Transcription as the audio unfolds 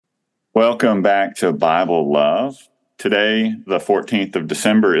Welcome back to Bible Love. Today, the 14th of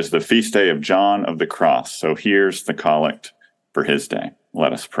December, is the feast day of John of the Cross. So here's the collect for his day.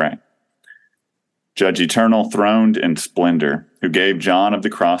 Let us pray. Judge eternal, throned in splendor, who gave John of the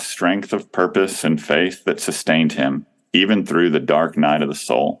Cross strength of purpose and faith that sustained him, even through the dark night of the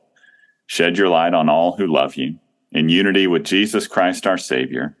soul. Shed your light on all who love you, in unity with Jesus Christ our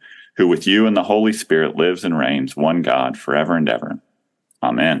Savior, who with you and the Holy Spirit lives and reigns, one God, forever and ever.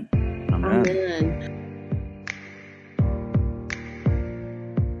 Amen. Amen.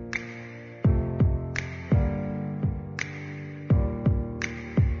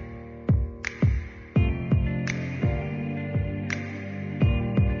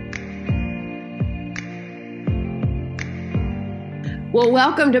 Well,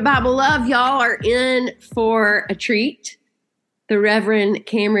 welcome to Bible Love. Y'all are in for a treat. The Reverend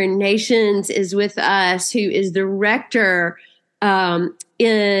Cameron Nations is with us, who is the rector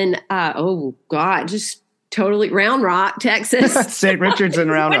just totally Round Rock, Texas. St. Richard's in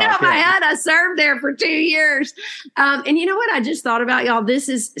Round Rock. I served there for 2 years. And you know what I just thought about, y'all? This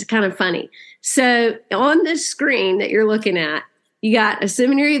is kind of funny. So on this screen that you're looking at, you got a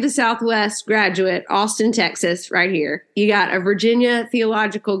Seminary of the Southwest graduate, Austin, Texas, right here. You got a Virginia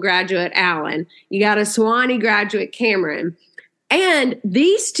Theological graduate, Allen. You got a Sewanee graduate, Cameron. And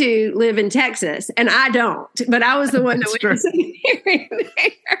these two live in Texas, and I don't. But I was the one that went to seminary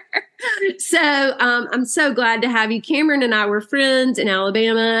there. So I'm so glad to have you. Cameron and I were friends in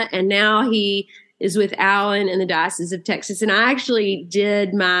Alabama, and now he is with Allen in the Diocese of Texas. And I actually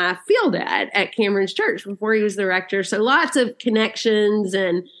did my field at Cameron's church before he was the rector. So lots of connections,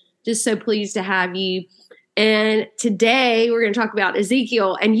 and just so pleased to have you. And today we're going to talk about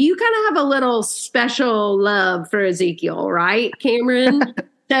Ezekiel, and you kind of have a little special love for Ezekiel, right, Cameron?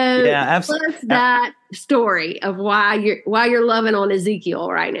 So yeah, absolutely. Tell us that story of why you're loving on Ezekiel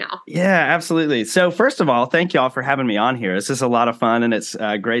right now. Yeah, absolutely. So first of all, thank y'all for having me on here. This is a lot of fun, and it's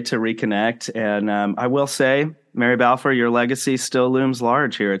great to reconnect. And I will say, Mary Balfour, your legacy still looms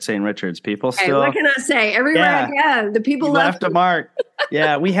large here at St. Richard's. People still. What can I say? Everywhere I go, the people left a mark.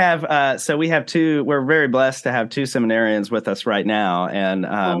 Yeah, we have. We have two. We're very blessed to have two seminarians with us right now,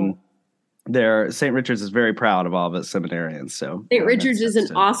 and St. Richard's is very proud of all of its seminarians. So St. Richard's is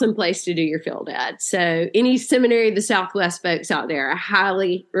an awesome place to do your field at. So any Seminary of the Southwest folks out there, I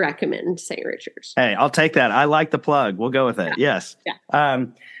highly recommend St. Richard's. Hey, I'll take that. I like the plug. We'll go with it. Yeah. Yes. Yeah.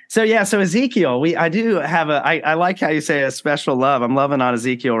 So Ezekiel, I do have I like how you say a special love. I'm loving on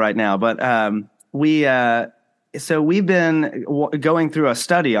Ezekiel right now, but we've been going through a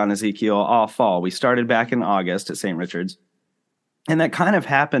study on Ezekiel all fall. We started back in August at St. Richard's, and that kind of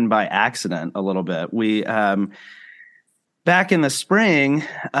happened by accident a little bit. We back in the spring,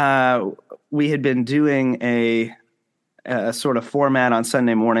 we had been doing a sort of format on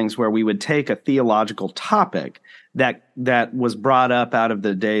Sunday mornings where we would take a theological topic that was brought up out of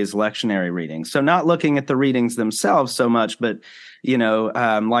the day's lectionary readings. So not looking at the readings themselves so much, but,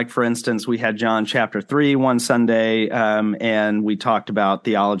 like for instance, we had John chapter 3 one Sunday, and we talked about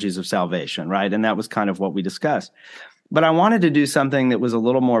theologies of salvation, right? And that was kind of what we discussed. But I wanted to do something that was a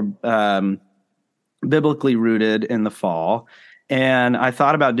little more biblically rooted in the fall. And I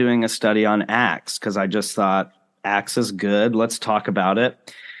thought about doing a study on Acts, because I just thought, Acts is good. Let's talk about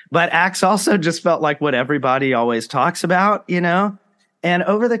it. But Acts also just felt like what everybody always talks about, And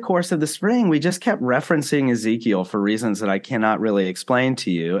over the course of the spring, we just kept referencing Ezekiel for reasons that I cannot really explain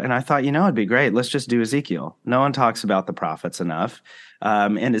to you. And I thought, it'd be great. Let's just do Ezekiel. No one talks about the prophets enough.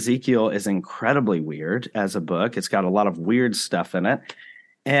 And Ezekiel is incredibly weird as a book. It's got a lot of weird stuff in it.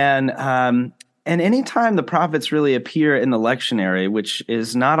 And anytime the prophets really appear in the lectionary, which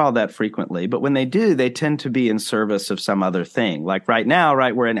is not all that frequently, but when they do, they tend to be in service of some other thing. Like right now,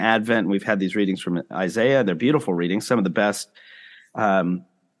 right, we're in Advent, and we've had these readings from Isaiah. They're beautiful readings, some of the best. I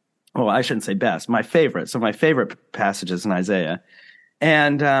shouldn't say best, my favorite. Some of my favorite passages in Isaiah.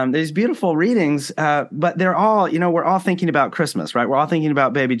 And these beautiful readings, but they're all, we're all thinking about Christmas, right? We're all thinking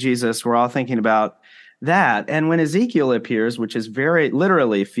about baby Jesus. We're all thinking about that. And when Ezekiel appears, which is very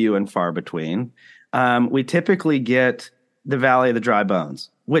literally few and far between, we typically get the Valley of the Dry Bones,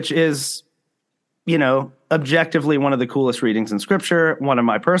 which is, objectively one of the coolest readings in Scripture, one of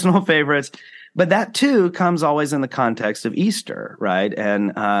my personal favorites. But that too comes always in the context of Easter, right?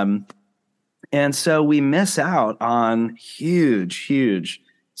 And so we miss out on huge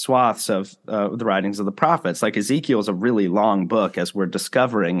swaths of the writings of the prophets. Like Ezekiel is a really long book, as we're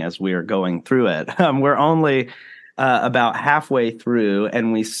discovering as we are going through it. We're only about halfway through,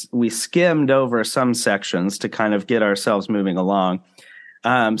 and we skimmed over some sections to kind of get ourselves moving along.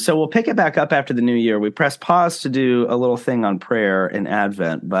 So we'll pick it back up after the new year. We press pause to do a little thing on prayer in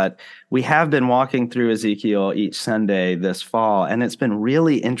Advent, but we have been walking through Ezekiel each Sunday this fall, and it's been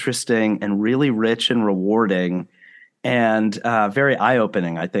really interesting and really rich and rewarding and very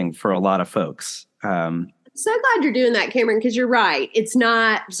eye-opening, I think, for a lot of folks. So glad you're doing that, Cameron, because you're right. It's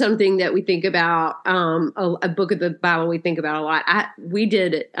not something that we think about, a book of the Bible we think about a lot. We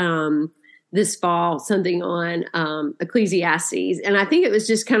did this fall something on Ecclesiastes, and I think it was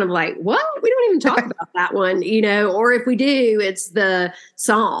just kind of like, well, we don't even talk about that one, or if we do, it's the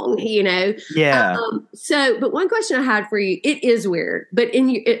song, Yeah. But one question I had for you, it is weird, but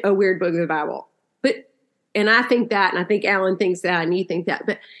a weird book of the Bible. And I think that, and I think Alan thinks that, and you think that,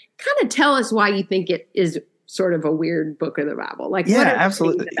 but kind of tell us why you think it is sort of a weird book of the Bible. Like, yeah,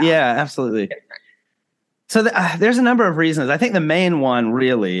 absolutely. Yeah, absolutely. So there's a number of reasons. I think the main one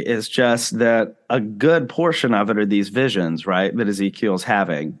really is just that a good portion of it are these visions, right, that Ezekiel's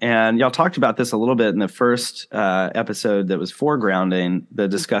having. And y'all talked about this a little bit in the first episode that was foregrounding the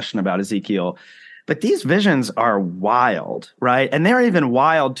discussion about Ezekiel. But these visions are wild, right? And they're even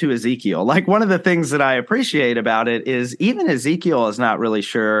wild to Ezekiel. Like, one of the things that I appreciate about it is even Ezekiel is not really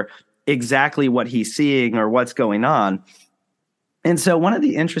sure exactly what he's seeing or what's going on. And so one of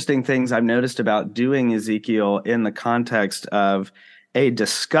the interesting things I've noticed about doing Ezekiel in the context of a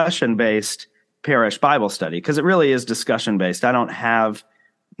discussion-based parish Bible study, because it really is discussion-based. I don't have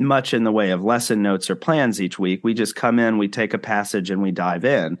much in the way of lesson notes or plans each week. We just come in, we take a passage, and we dive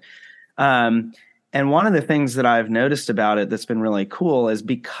in. And one of the things that I've noticed about it that's been really cool is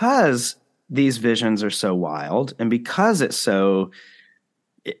because these visions are so wild and because it's so,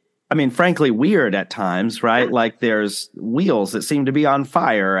 frankly, weird at times, right? Like, there's wheels that seem to be on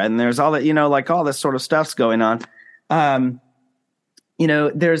fire and there's all that, like all this sort of stuff's going on.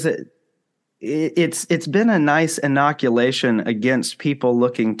 It's been a nice inoculation against people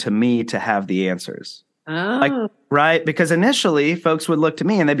looking to me to have the answers. Oh. Right? Because initially folks would look to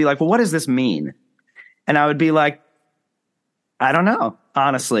me and they'd be like, well, what does this mean? And I would be like, I don't know,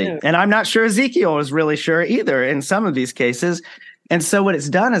 honestly. Yeah. And I'm not sure Ezekiel is really sure either in some of these cases. And so what it's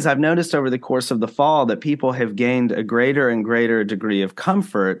done is I've noticed over the course of the fall that people have gained a greater and greater degree of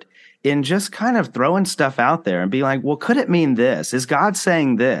comfort in just kind of throwing stuff out there and be like, well, could it mean this? Is God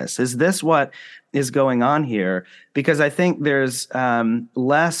saying this? Is this what is going on here? Because I think there's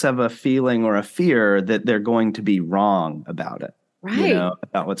less of a feeling or a fear that they're going to be wrong about it. Right.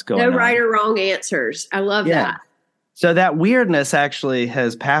 About what's going on. No right or wrong answers. I love that. So that weirdness actually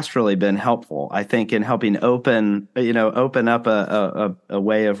has pastorally been helpful, I think, in helping open up a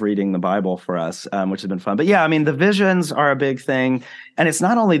way of reading the Bible for us, which has been fun. But yeah, the visions are a big thing. And it's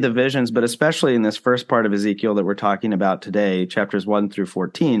not only the visions, but especially in this first part of Ezekiel that we're talking about today, chapters 1 through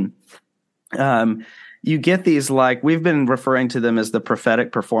 14, you get these, like, we've been referring to them as the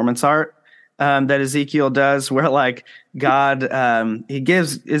prophetic performance art. That Ezekiel does, where like God, he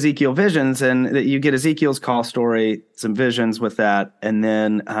gives Ezekiel visions, and that you get Ezekiel's call story, some visions with that, and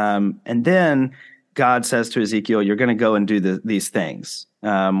then God says to Ezekiel, "You're going to go and do these things."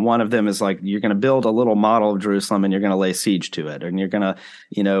 One of them is like, you're going to build a little model of Jerusalem, and you're going to lay siege to it, and you're going to,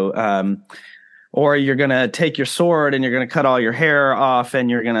 or you're going to take your sword and you're going to cut all your hair off, and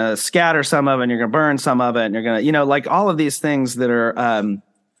you're going to scatter some of it, and you're going to burn some of it, and you're going to, like all of these things that are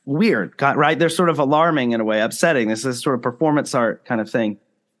weird, right? They're sort of alarming in a way, upsetting. This is sort of performance art kind of thing.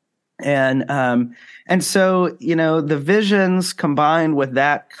 And so, the visions combined with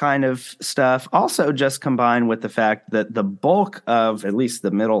that kind of stuff also just combined with the fact that the bulk of at least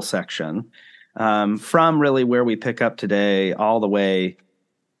the middle section, from really where we pick up today all the way,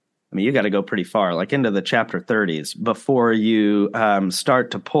 you got to go pretty far, like into the chapter 30s before you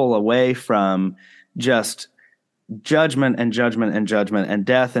start to pull away from just judgment and judgment and judgment and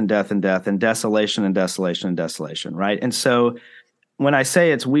death and death and death and desolation and desolation and desolation, right? And so when I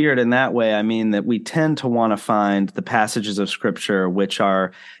say it's weird in that way, I mean that we tend to want to find the passages of Scripture which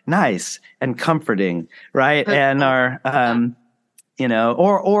are nice and comforting, right? And are,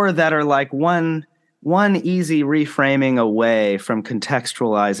 or that are like one easy reframing away from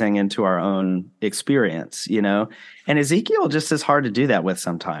contextualizing into our own experience, And Ezekiel just is hard to do that with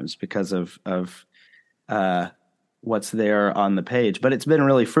sometimes because of what's there on the page, but it's been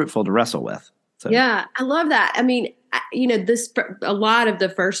really fruitful to wrestle with. So. Yeah, I love that. A lot of the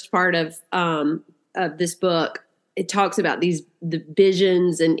first part of this book, it talks about the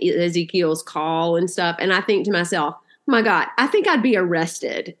visions and Ezekiel's call and stuff. And I think to myself, oh my God, I think I'd be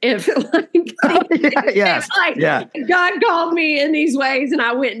arrested if God called me in these ways and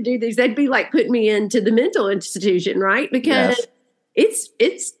I went and do these. They'd be like putting me into the mental institution, right? Because it's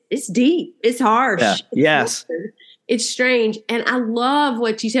deep, it's harsh. Yeah. Yes. It's strange. And I love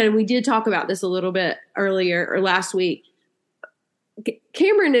what you said. And we did talk about this a little bit earlier or last week.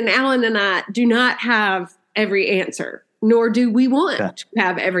 Cameron and Alan and I do not have every answer, nor do we want to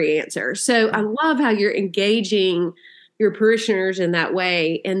have every answer. So I love how you're engaging your parishioners in that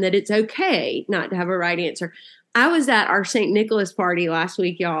way, and that it's okay not to have a right answer. I was at our St. Nicholas party last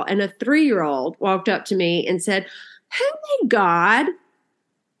week, y'all, and a 3-year-old walked up to me and said, "Who made God?"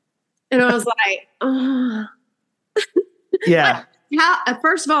 And I was like, oh. Yeah.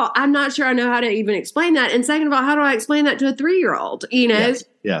 First of all, I'm not sure I know how to even explain that. And second of all, how do I explain that to a 3-year-old? You know?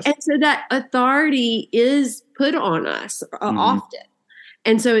 Yes. And so that authority is put on us often.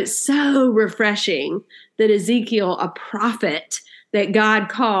 And so it's so refreshing that Ezekiel, a prophet that God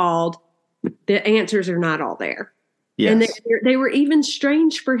called, the answers are not all there. Yes. And they were even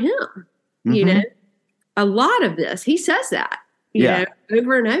strange for him. You know, a lot of this, he says that, you know,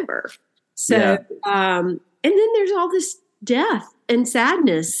 over and over. So, and then there's all this death and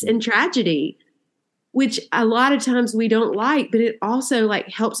sadness and tragedy, which a lot of times we don't like, but it also like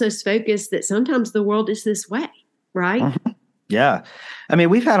helps us focus that sometimes the world is this way, right? Yeah. I mean,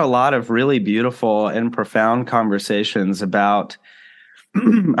 we've had a lot of really beautiful and profound conversations about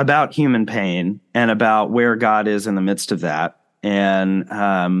about human pain and about where God is in the midst of that. And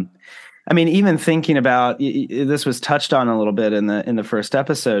I mean, even thinking about this was touched on a little bit in the first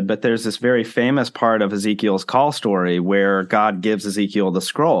episode, but there's this very famous part of Ezekiel's call story where God gives Ezekiel the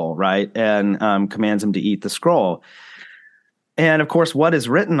scroll, right, and commands him to eat the scroll. And of course, what is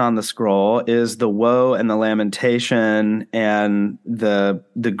written on the scroll is the woe and the lamentation and the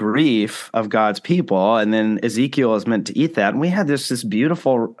grief of God's people. And then Ezekiel is meant to eat that. And we had this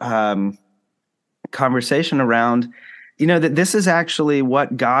beautiful conversation around, you know, that this is actually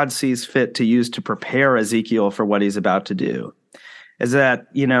what God sees fit to use to prepare Ezekiel for what he's about to do. Is that,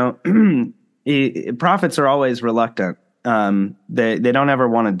 you know, prophets are always reluctant. They don't ever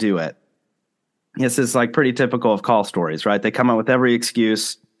want to do it. This is like pretty typical of call stories, right? They come up with every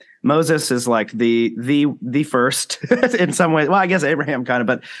excuse. Moses is like the first in some ways. Well, I guess Abraham kind of,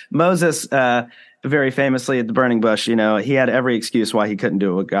 but Moses, very famously at the burning bush, you know, he had every excuse why he couldn't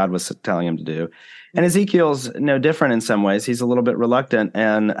do what God was telling him to do. And Ezekiel's no different in some ways. He's a little bit reluctant.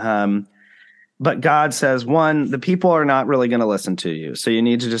 And, but God says, one, the people are not really going to listen to you. So you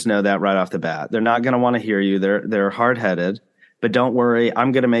need to just know that right off the bat. They're not going to want to hear you. They're hard-headed. But don't worry,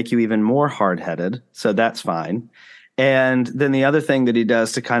 I'm going to make you even more hard-headed, so that's fine. And then the other thing that he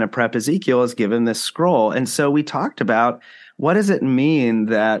does to kind of prep Ezekiel is give him this scroll. And so we talked about, what does it mean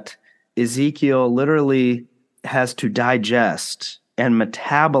that Ezekiel literally has to digest and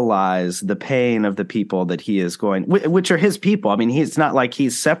metabolize the pain of the people that he is going, which are his people. I mean, it's not like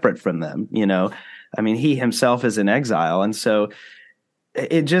he's separate from them, you know. I mean, he himself is in exile. And so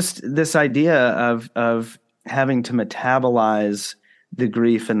it just, this idea of having to metabolize the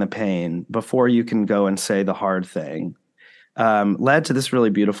grief and the pain before you can go and say the hard thing, led to this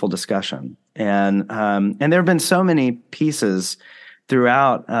really beautiful discussion. And there have been so many pieces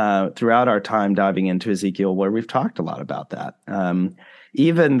throughout our time diving into Ezekiel where we've talked a lot about that.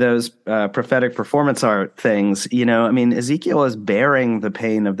 Even those prophetic performance art things, you know, I mean, Ezekiel is bearing the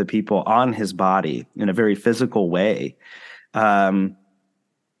pain of the people on his body in a very physical way.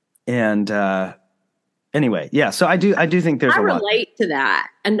 Anyway, yeah. So I do think there's a lot. I relate to that,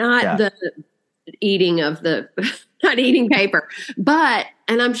 and not the eating of the, not eating paper, but,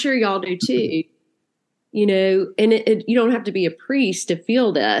 and I'm sure y'all do too. You know, and you don't have to be a priest to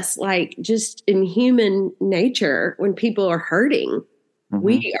feel this. Like, just in human nature, when people are hurting,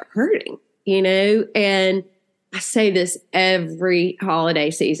 we are hurting. You know, and I say this every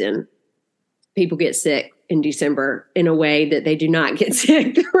holiday season: people get sick in December in a way that they do not get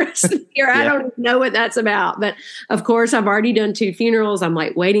sick the rest of the year. I don't even know what that's about. But of course, I've already done 2 funerals. I'm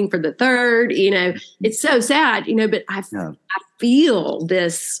like waiting for the 3rd, you know, it's so sad, you know, but I feel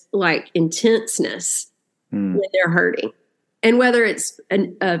this like intenseness when they're hurting. And whether it's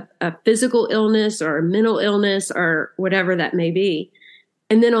a physical illness or a mental illness or whatever that may be.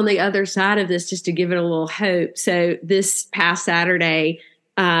 And then on the other side of this, just to give it a little hope. So this past Saturday,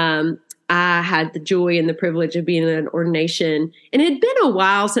 I had the joy and the privilege of being in an ordination. And it had been a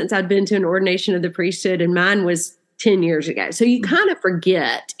while since I'd been to an ordination of the priesthood, and mine was 10 years ago. So you kind of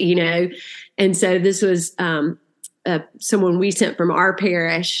forget, you know. And so this was someone we sent from our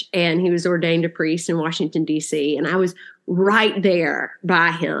parish, and he was ordained a priest in Washington, D.C. And I was right there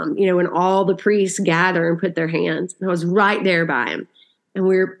by him, you know, when all the priests gather and put their hands. And I was right there by him. And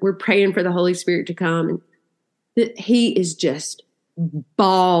we're praying for the Holy Spirit to come. And he is just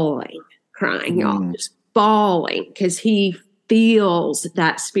bawling. Crying, y'all, just bawling, because he feels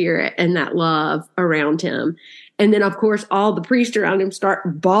that spirit and that love around him. And then, of course, all the priests around him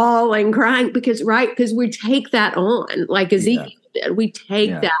start bawling, crying, because we take that on, like Ezekiel did. We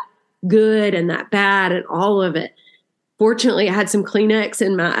take that good and that bad and all of it. Fortunately, I had some Kleenex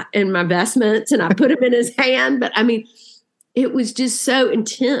in my vestments, and I put them in his hand. But I mean, it was just so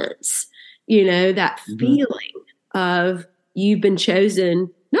intense, that feeling of you've been chosen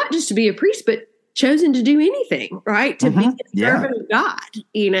not just to be a priest, but chosen to do anything, right? To be a servant of God,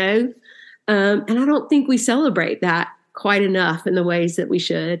 and I don't think we celebrate that quite enough in the ways that we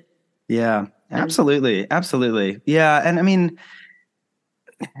should. Yeah, absolutely. Absolutely. Yeah. And I mean,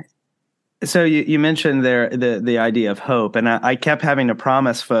 so you mentioned there the idea of hope, and I kept having to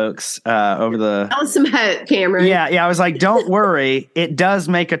promise folks over the... Tell us some hope, Cameron. Yeah. I was like, don't worry. It does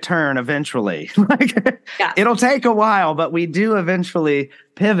make a turn eventually. It'll take a while, but we do eventually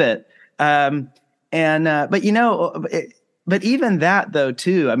pivot. But even that, though,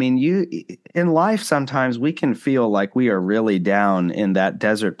 too, I mean, in life, sometimes we can feel like we are really down in that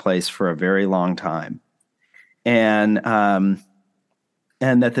desert place for a very long time. And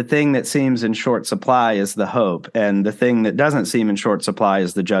that the thing that seems in short supply is the hope. And the thing that doesn't seem in short supply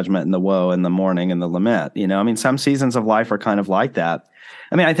is the judgment and the woe and the mourning and the lament. I mean, some seasons of life are kind of like that.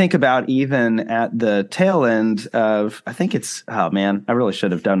 I mean, I think about even at the tail end of, I think it's, oh man, I really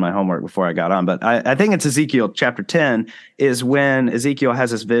should have done my homework before I got on, but I think it's Ezekiel chapter 10 is when Ezekiel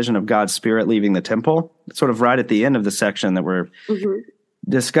has this vision of God's Spirit leaving the temple, sort of right at the end of the section that we're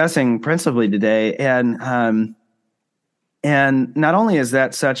discussing principally today. And not only is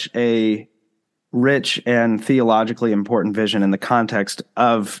that such a rich and theologically important vision in the context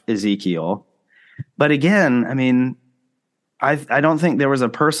of Ezekiel, but again, I mean, I don't think there was a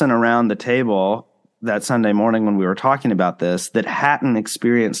person around the table that Sunday morning when we were talking about this that hadn't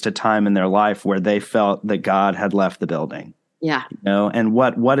experienced a time in their life where they felt that God had left the building. Yeah. And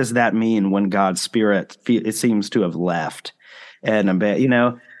what does that mean when God's Spirit it seems to have left? And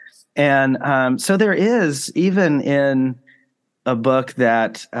so there is, even in a book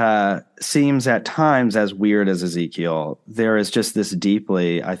that seems at times as weird as Ezekiel, there is just this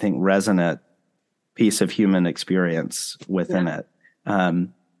deeply, I think, resonant piece of human experience within it.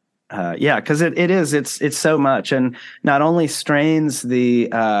 Because it's so much, and not only strains the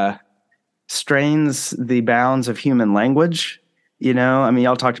bounds of human language. I mean,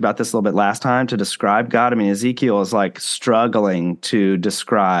 y'all talked about this a little bit last time, to describe God. I mean, Ezekiel is like struggling to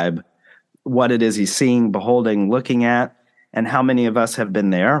describe what it is he's seeing, beholding, looking at. And how many of us have been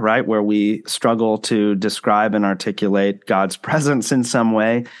there, right? Where we struggle to describe and articulate God's presence in some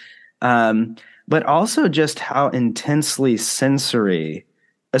way. But also just how intensely sensory,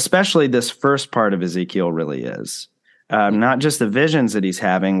 especially this first part of Ezekiel really is. Not just the visions that he's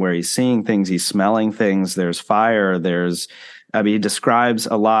having where he's seeing things, he's smelling things, there's fire, he describes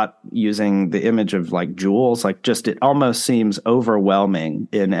a lot using the image of like jewels, like just it almost seems overwhelming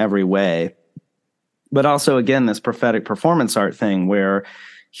in every way. But also, again, this prophetic performance art thing where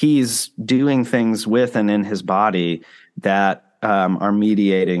he's doing things with and in his body that are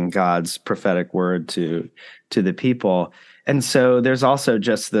mediating God's prophetic word to the people. And so there's also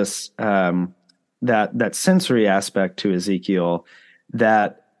just this that sensory aspect to Ezekiel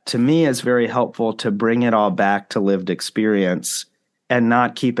that to me is very helpful to bring it all back to lived experience and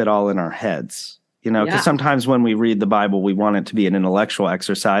not keep it all in our heads. Because sometimes when we read the Bible, we want it to be an intellectual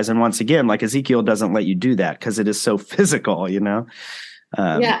exercise. And once again, like Ezekiel doesn't let you do that because it is so physical,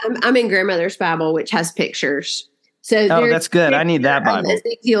 I'm in Grandmother's Bible, which has pictures. So that's good. I need that Bible.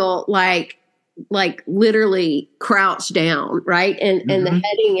 Ezekiel, like literally crouched down, right? And the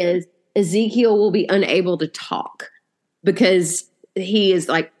heading is Ezekiel will be unable to talk because he is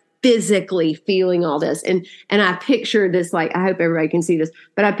like physically feeling all this. And I picture this, like, I hope everybody can see this,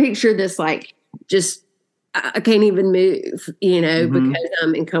 but I picture this like just I can't even move, because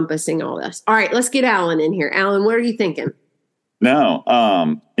I'm encompassing all this. All right, let's get Alan in here. Alan, what are you thinking?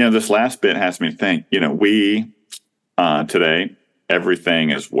 No, this last bit has me think, we today,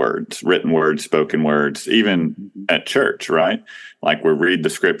 everything is words, written words, spoken words, even at church, right? Like we read the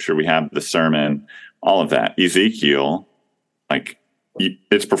scripture, we have the sermon, all of that. Ezekiel, like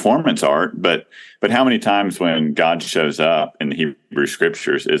it's performance art, but how many times when God shows up in the Hebrew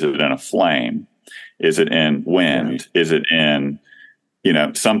scriptures, is it in a flame? Is it in wind? Is it in,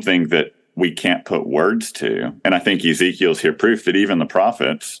 something that we can't put words to? And I think Ezekiel's here proof that even the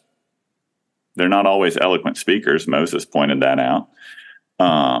prophets, they're not always eloquent speakers. Moses pointed that out.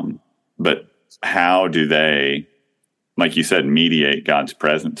 But how do they, like you said, mediate God's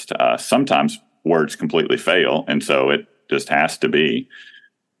presence to us? Sometimes words completely fail, and so it just has to be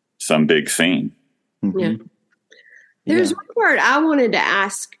some big scene. Yeah. There's one part I wanted to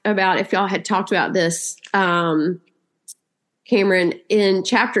ask about if y'all had talked about this, Cameron. In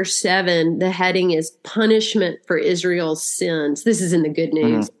chapter 7, the heading is punishment for Israel's sins. This is in the Good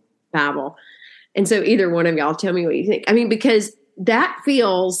News Bible. And so either one of y'all tell me what you think. I mean, because that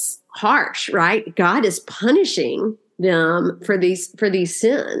feels harsh, right? God is punishing them for these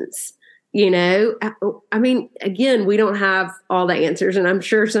sins. You know, I mean, again, we don't have all the answers. And I'm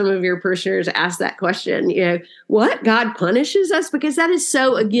sure some of your parishioners ask that question, you know, what? God punishes us? Because that is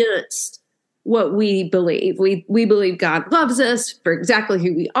so against what we believe. We believe God loves us for exactly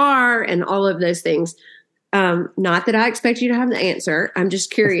who we are and all of those things. Not that I expect you to have the answer. I'm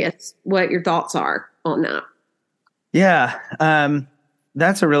just curious what your thoughts are on that. Yeah.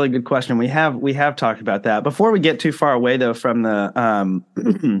 That's a really good question. We have talked about that. Before we get too far away though from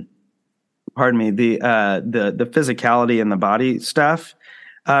the pardon me, the physicality and the body stuff.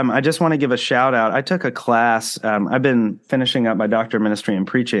 I just want to give a shout out. I took a class. I've been finishing up my doctor of ministry and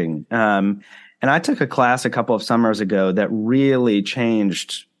preaching. And I took a class a couple of summers ago that really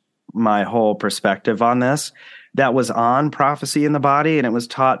changed my whole perspective on this. That was on prophecy in the body. And it was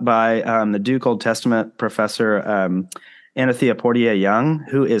taught by the Duke Old Testament professor, Anathea Portier Young,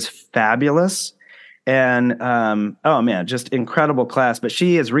 who is fabulous. And, oh man, just incredible class. But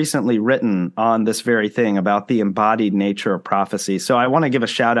she has recently written on this very thing about the embodied nature of prophecy. So I want to give a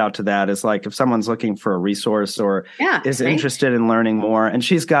shout out to that as like if someone's looking for a resource or is interested in learning more. And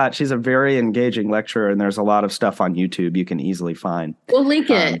she's a very engaging lecturer and there's a lot of stuff on YouTube you can easily find. We'll link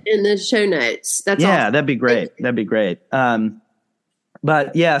it in the show notes. That's awesome. That'd be great. That'd be great.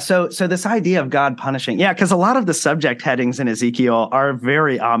 But yeah, so this idea of God punishing, because a lot of the subject headings in Ezekiel are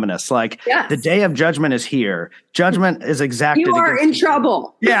very ominous. Like the day of judgment is here. Judgment is exacted. You are in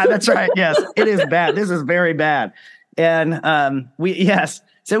trouble. Yeah, that's right. Yes, it is bad. This is very bad. And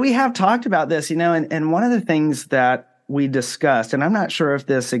so we have talked about this, you know, and one of the things that we discussed, and I'm not sure if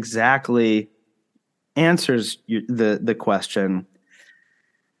this exactly answers the question,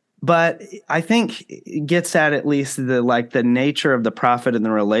 but I think it gets at least the nature of the prophet and the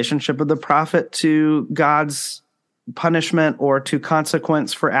relationship of the prophet to God's punishment or to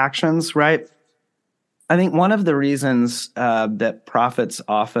consequence for actions, right? I think one of the reasons that prophets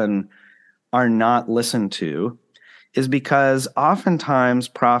often are not listened to is because oftentimes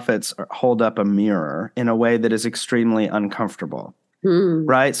prophets hold up a mirror in a way that is extremely uncomfortable,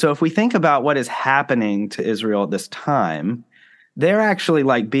 right? So if we think about what is happening to Israel at this time, they're actually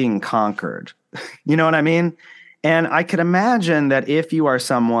like being conquered. You know what I mean? And I could imagine that if you are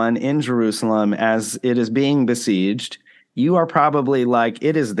someone in Jerusalem as it is being besieged, you are probably like,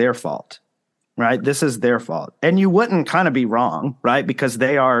 it is their fault, right? This is their fault. And you wouldn't kind of be wrong, right? Because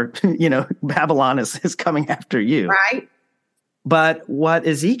they are, you know, Babylon is coming after you. Right. But what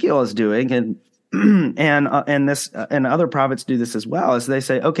Ezekiel is doing, and other prophets do this as well, is they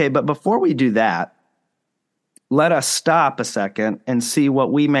say, okay, but before we do that, let us stop a second and see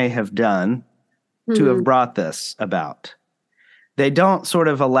what we may have done to have brought this about. They don't sort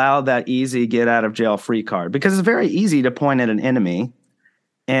of allow that easy get out of jail free card because it's very easy to point at an enemy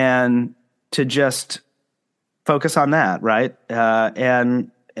and to just focus on that, right?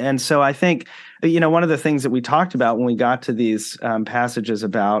 And so I think, you know, one of the things that we talked about when we got to these passages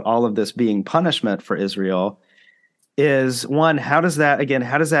about all of this being punishment for Israel is one, how does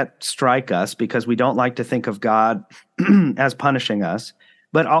that strike us? Because we don't like to think of God as punishing us.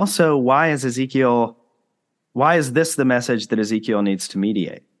 But also, why is this the message that Ezekiel needs to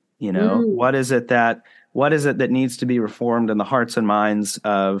mediate? You know, what is it that needs to be reformed in the hearts and minds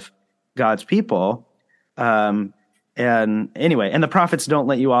of God's people? And the prophets don't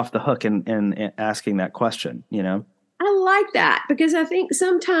let you off the hook in asking that question, you know? I like that because I think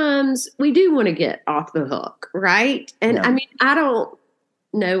sometimes we do want to get off the hook, right? And I mean, I don't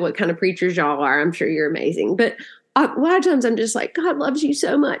know what kind of preachers y'all are. I'm sure you're amazing. But a lot of times I'm just like, God loves you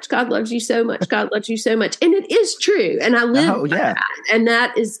so much. God loves you so much. God loves you so much. And it is true. And I live by that. And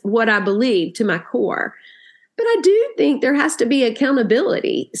that is what I believe to my core. But I do think there has to be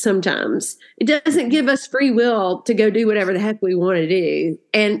accountability sometimes. It doesn't give us free will to go do whatever the heck we want to do.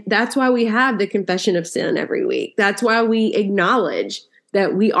 And that's why we have the confession of sin every week. That's why we acknowledge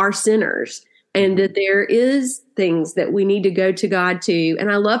that we are sinners and that there is things that we need to go to God to. And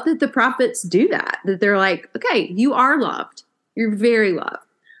I love that the prophets do that they're like, okay, you are loved. You're very loved.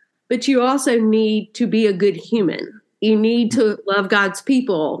 But you also need to be a good human. You need to love God's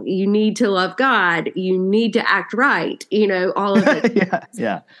people. You need to love God. You need to act right, you know, all of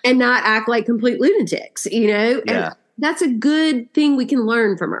it. And not act like complete lunatics, you know. And that's a good thing we can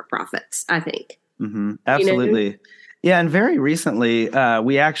learn from our prophets, I think. Absolutely. You know? Yeah, and very recently,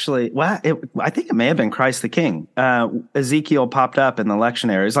 we actually, I think it may have been Christ the King. Ezekiel popped up in the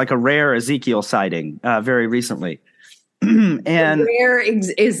lectionary. It's like a rare Ezekiel sighting very recently. And rare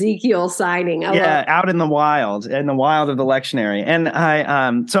Ezekiel sighting. Out in the wild of the lectionary.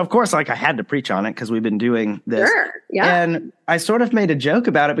 And so of course, like I had to preach on it because we've been doing this. Sure, yeah. And I sort of made a joke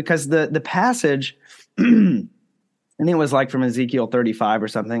about it because the passage, I think it was like from Ezekiel 35 or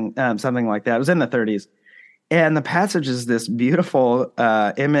something like that. It was in the 30s. And the passage is this beautiful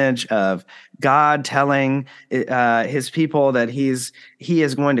image of God telling his people that he is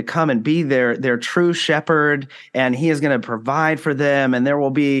going to come and be their true shepherd, and he is going to provide for them, and there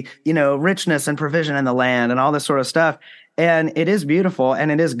will be, richness and provision in the land and all this sort of stuff. And it is beautiful and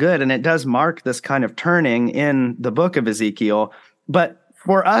it is good, and it does mark this kind of turning in the book of Ezekiel. But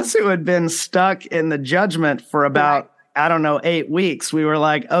for us who had been stuck in the judgment for about 8 weeks, we were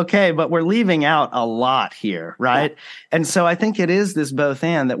like, okay, but we're leaving out a lot here, right? Yeah. And so I think it is this both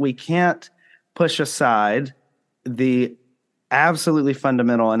and, that we can't push aside the absolutely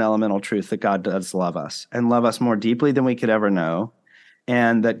fundamental and elemental truth that God does love us and love us more deeply than we could ever know.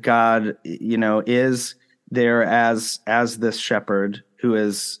 And that God, is there as this shepherd who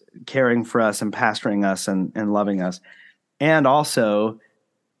is caring for us and pastoring us and loving us. And also,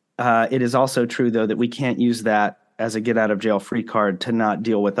 it is also true, though, that we can't use that as a get out of jail free card to not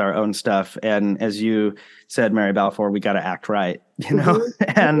deal with our own stuff. And as you said, Mary Balfour, we got to act right, and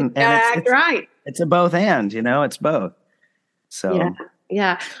act right. It's a both and, it's both. So,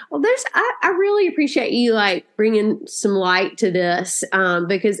 yeah. Well, I really appreciate you bringing some light to this,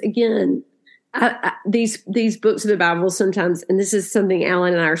 because again, these books of the Bible sometimes, and this is something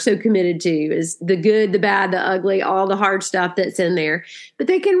Alan and I are so committed to, is the good, the bad, the ugly, all the hard stuff that's in there. But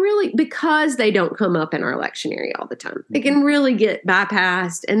they can really, because they don't come up in our lectionary all the time, they can really get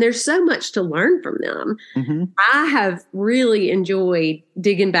bypassed, and there's so much to learn from them. Mm-hmm. I have really enjoyed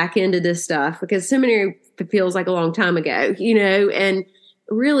digging back into this stuff because seminary feels like a long time ago, and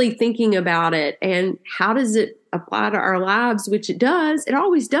really thinking about it and how does it apply to our lives, which it does. It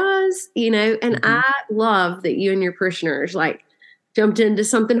always does, and mm-hmm. I love that you and your parishioners jumped into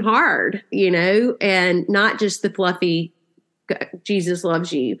something hard, and not just the fluffy Jesus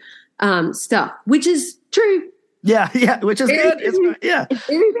loves you stuff, which is true. Yeah, which is good. It's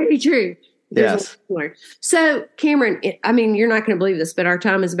very, very true. Yes. So, Cameron, you're not going to believe this, but our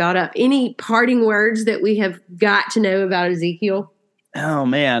time is about up. Any parting words that we have got to know about Ezekiel? Oh,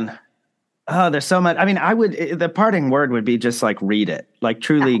 man. Oh, there's so much. The parting word would be just read it,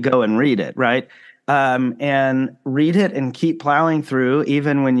 truly go and read it. Right. And read it and keep plowing through,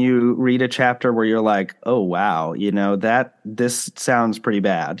 even when you read a chapter where you're like, oh, wow, this sounds pretty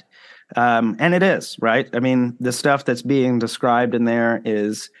bad. And it is, right? The stuff that's being described in there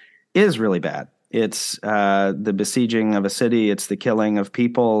is really bad. It's the besieging of a city. It's the killing of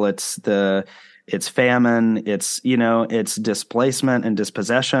people. It's famine. It's displacement and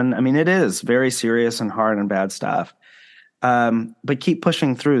dispossession. It is very serious and hard and bad stuff. But keep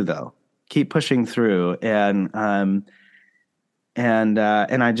pushing through, though. Keep pushing through, and I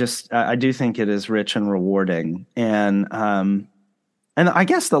do think it is rich and rewarding. And I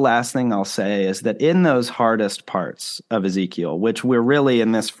guess the last thing I'll say is that in those hardest parts of Ezekiel, which we're really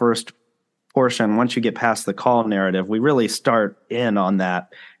in this first portion, once you get past the call narrative, we really start in on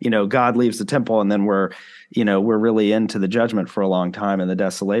that. God leaves the temple, and then we're really into the judgment for a long time and the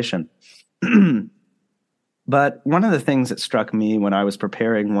desolation. But one of the things that struck me when I was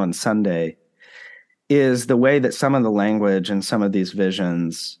preparing one Sunday is the way that some of the language and some of these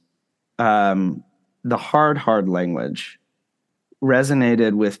visions, the hard language,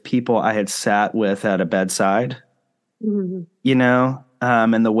 resonated with people I had sat with at a bedside, mm-hmm.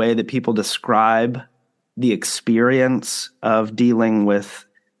 And the way that people describe the experience of dealing with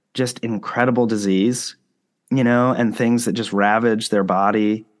just incredible disease, and things that just ravage their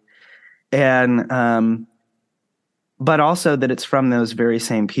body. And, but also that it's from those very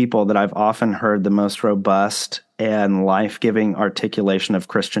same people that I've often heard the most robust and life-giving articulation of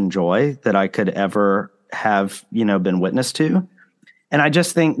Christian joy that I could ever have, been witness to. And I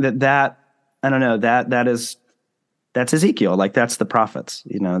just think that I don't know, that's Ezekiel. That's the prophets,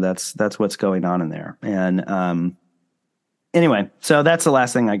 that's what's going on in there. And, anyway, so that's the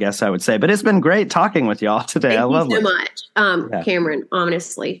last thing I guess I would say, but it's been great talking with y'all today. Thank you so much. Cameron,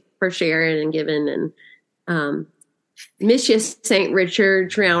 honestly, for sharing and giving, and, miss you, St.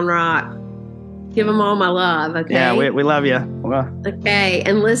 Richard, Round Rock. Give them all my love, okay? Yeah, we love you. Well, okay,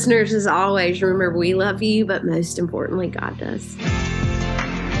 and listeners, as always, remember, we love you, but most importantly, God does.